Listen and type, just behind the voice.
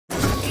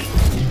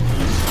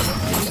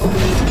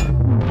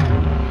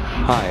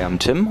Hi, I'm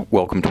Tim.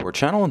 Welcome to our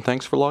channel and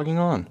thanks for logging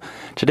on.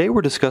 Today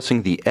we're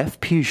discussing the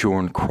FP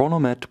Journe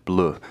Chronometre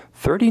Bleu,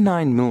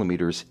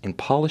 39mm in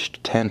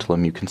polished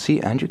tantalum. You can see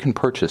and you can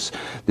purchase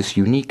this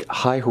unique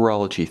high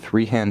horology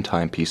 3-hand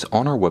timepiece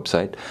on our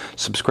website.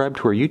 Subscribe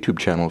to our YouTube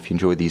channel if you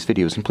enjoy these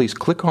videos, and please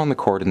click on the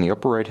card in the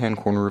upper right hand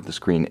corner of the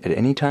screen at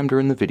any time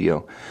during the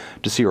video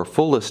to see our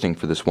full listing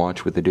for this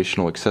watch with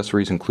additional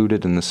accessories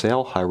included in the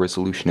sale, high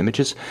resolution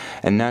images,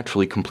 and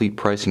naturally complete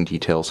pricing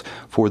details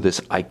for this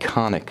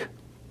iconic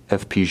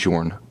FP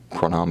Journe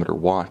chronometer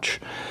watch.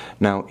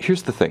 Now,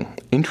 here's the thing.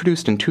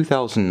 Introduced in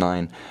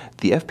 2009,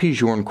 the FP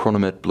Journe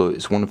Chronometre Bleu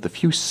is one of the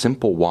few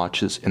simple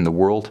watches in the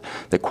world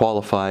that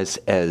qualifies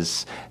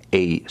as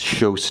a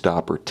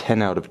showstopper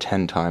 10 out of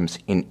 10 times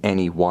in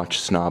any watch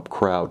snob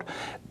crowd.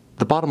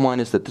 The bottom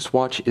line is that this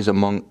watch is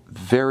among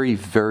very,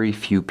 very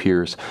few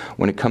peers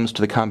when it comes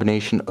to the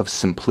combination of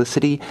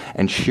simplicity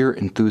and sheer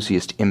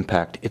enthusiast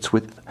impact. It's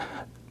with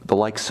the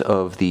likes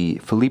of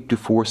the Philippe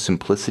Dufour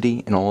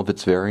Simplicity in all of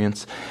its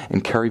variants,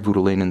 and Kari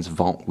Voutilainen's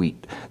Vent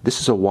 8. This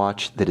is a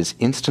watch that is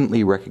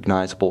instantly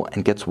recognizable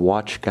and gets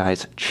watch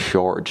guys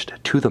charged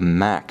to the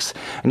max.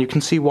 And you can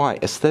see why.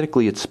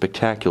 Aesthetically, it's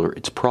spectacular.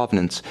 Its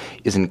provenance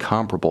is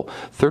incomparable.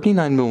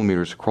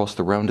 39mm across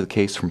the round of the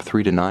case from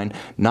 3 to 9,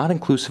 not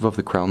inclusive of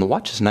the crown. The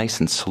watch is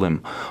nice and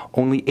slim.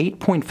 Only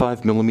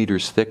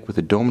 8.5mm thick with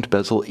a domed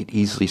bezel. It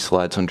easily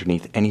slides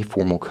underneath any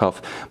formal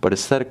cuff, but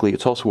aesthetically,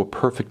 it's also a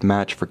perfect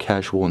match for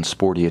casual and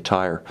sporty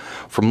attire.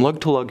 From lug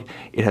to lug,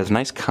 it has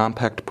nice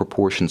compact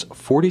proportions.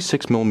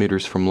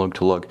 46mm from lug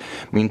to lug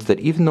means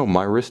that even though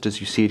my wrist, as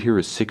you see it here,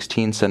 is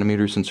 16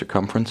 centimeters in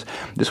circumference,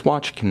 this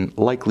watch can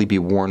likely be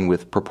worn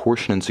with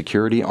proportion and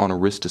security on a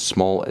wrist as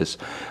small as,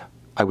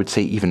 I would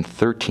say, even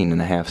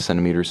 13.5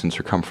 centimeters in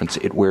circumference.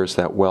 It wears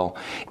that well.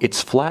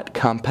 It's flat,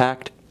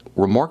 compact,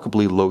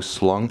 remarkably low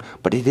slung,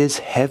 but it is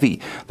heavy.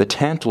 The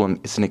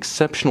tantalum is an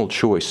exceptional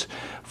choice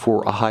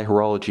for a high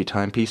horology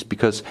timepiece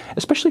because,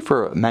 especially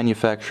for a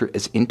manufacturer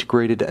as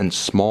integrated and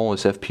small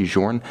as FP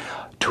Journe,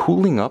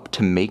 tooling up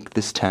to make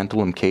this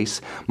tantalum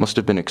case must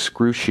have been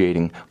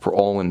excruciating for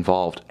all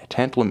involved.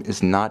 Tantalum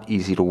is not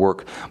easy to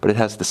work, but it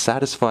has the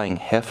satisfying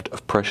heft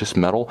of precious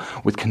metal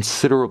with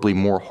considerably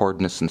more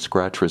hardness and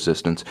scratch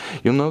resistance.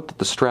 You'll note that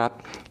the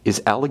strap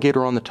is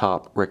alligator on the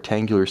top,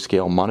 rectangular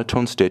scale,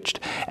 monotone stitched,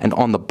 and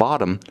on the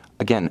bottom,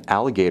 again,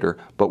 alligator,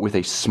 but with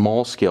a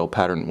small scale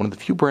pattern. One of the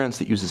few brands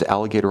that uses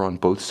alligator on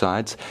both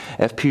sides.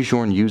 FP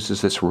Journe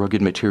uses this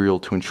rugged material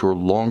to ensure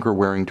longer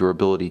wearing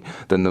durability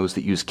than those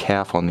that use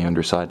calf on the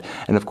underside.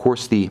 And of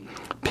course, the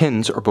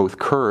pins are both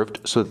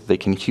curved so that they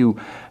can hew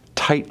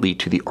tightly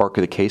to the arc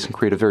of the case and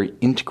create a very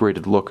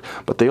integrated look,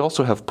 but they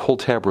also have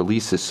pull-tab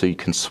releases so you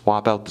can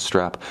swap out the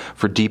strap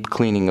for deep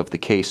cleaning of the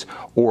case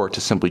or to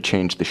simply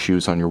change the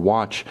shoes on your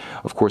watch.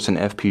 Of course, an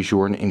FP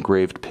Journe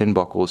engraved pin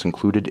buckle is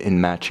included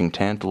in matching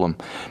tantalum.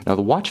 Now,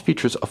 the watch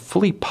features a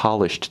fully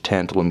polished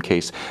tantalum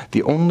case.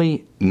 The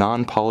only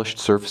non-polished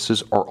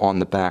surfaces are on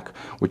the back,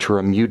 which are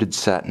a muted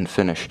satin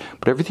finish,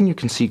 but everything you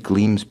can see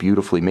gleams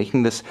beautifully,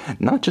 making this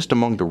not just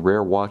among the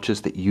rare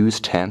watches that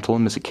use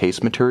tantalum as a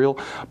case material,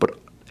 but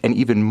an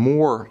even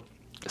more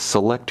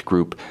select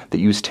group that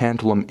use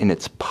tantalum in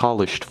its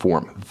polished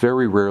form,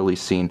 very rarely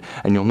seen,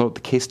 and you'll note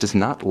the case does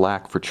not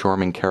lack for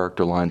charming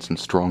character lines and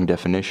strong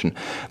definition.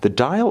 The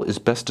dial is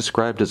best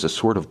described as a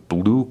sort of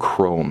blue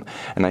chrome,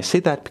 and I say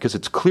that because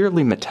it's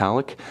clearly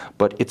metallic,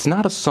 but it's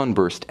not a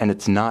sunburst and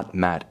it's not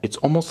matte. It's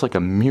almost like a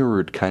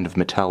mirrored kind of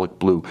metallic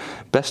blue,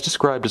 best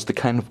described as the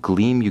kind of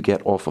gleam you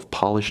get off of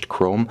polished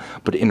chrome,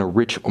 but in a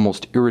rich,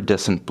 almost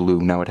iridescent blue.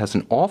 Now, it has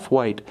an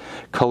off-white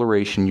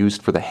coloration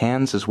used for the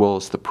hands as well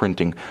as the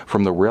printing,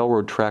 from the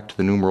railroad track to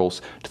the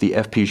numerals to the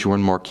FP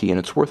Journe marquee, and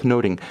it's worth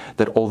noting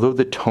that although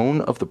the tone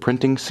of the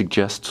printing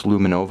suggests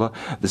luminova,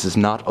 this is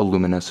not a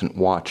luminescent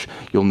watch.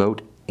 You'll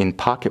note in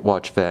pocket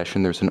watch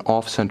fashion there's an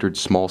off-centered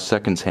small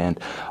seconds hand,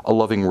 a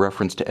loving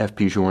reference to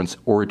FP Journe's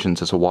origins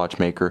as a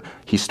watchmaker.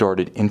 He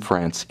started in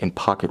France in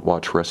pocket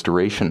watch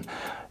restoration.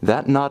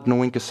 That nod and a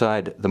wink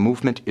aside, the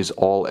movement is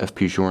all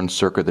FP Journe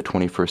circa the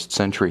 21st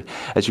century.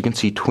 As you can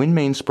see, twin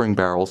mainspring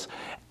barrels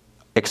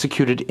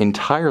executed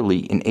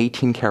entirely in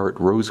 18-karat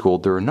rose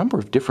gold. There are a number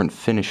of different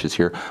finishes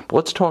here, but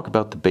let's talk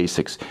about the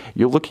basics.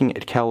 You're looking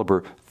at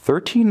Calibre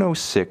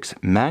 1306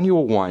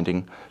 manual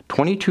winding,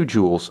 22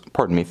 joules,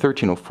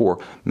 1304,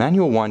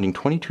 manual winding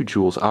 22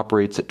 joules,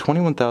 operates at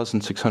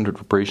 21,600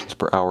 vibrations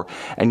per hour,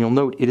 and you'll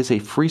note it is a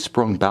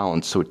free-sprung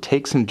balance, so it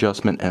takes an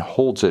adjustment and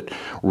holds it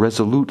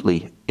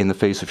resolutely in the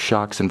face of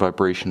shocks and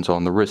vibrations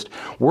on the wrist.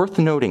 Worth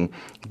noting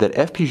that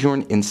FP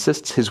Journe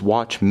insists his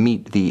watch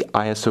meet the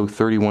ISO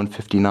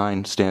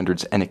 3159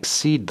 standards and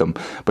exceed them,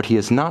 but he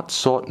has not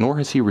sought nor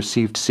has he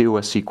received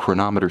COSC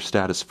chronometer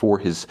status for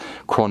his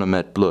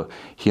Chronometre Bleu.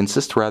 He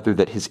insists rather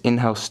that his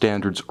in-house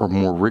standards are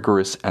more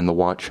rigorous and the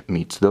watch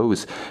meets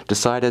those.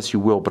 Decide as you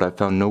will, but I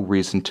found no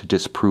reason to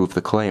disprove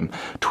the claim.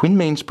 Twin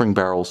mainspring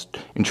barrels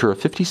ensure a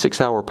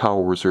 56-hour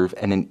power reserve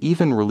and an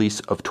even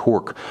release of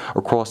torque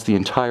across the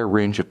entire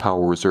range of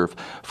power reserve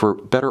for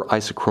better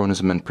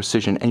isochronism and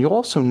precision. And you'll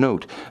also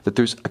note that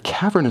there's a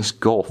cavernous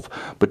gulf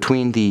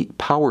between the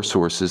power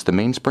sources, the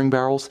mainspring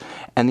barrels,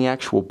 and the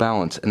actual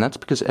balance. And that's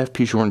because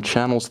FP Journe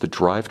channels the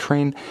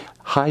drivetrain,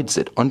 hides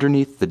it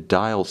underneath the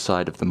dial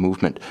side of the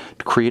movement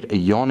to create a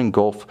yawning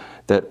gulf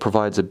that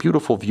provides a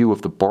beautiful view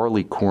of the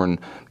barleycorn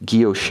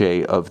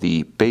guilloche of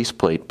the base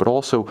plate, but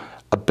also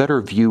a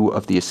better view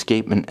of the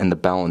escapement and the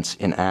balance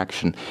in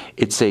action.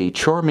 It's a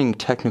charming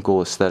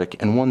technical aesthetic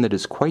and one that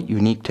is quite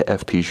unique to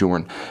FP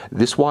Journe.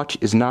 This watch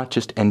is not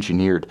just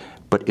engineered,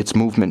 but its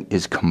movement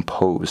is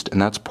composed,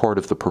 and that's part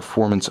of the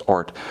performance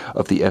art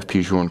of the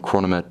FP Journe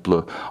Chronometre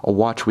Bleu, a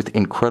watch with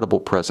incredible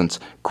presence,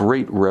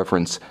 great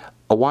reverence,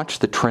 a watch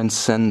that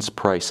transcends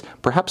price,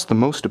 perhaps the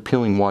most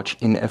appealing watch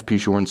in FP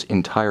Journe's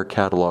entire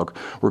catalog,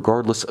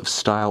 regardless of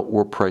style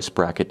or price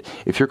bracket.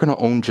 If you're going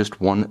to own just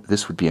one,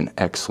 this would be an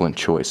excellent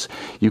choice.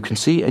 You can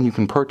see and you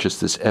can purchase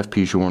this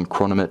FP Journe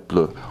Chronometre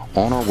Bleu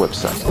on our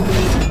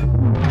website.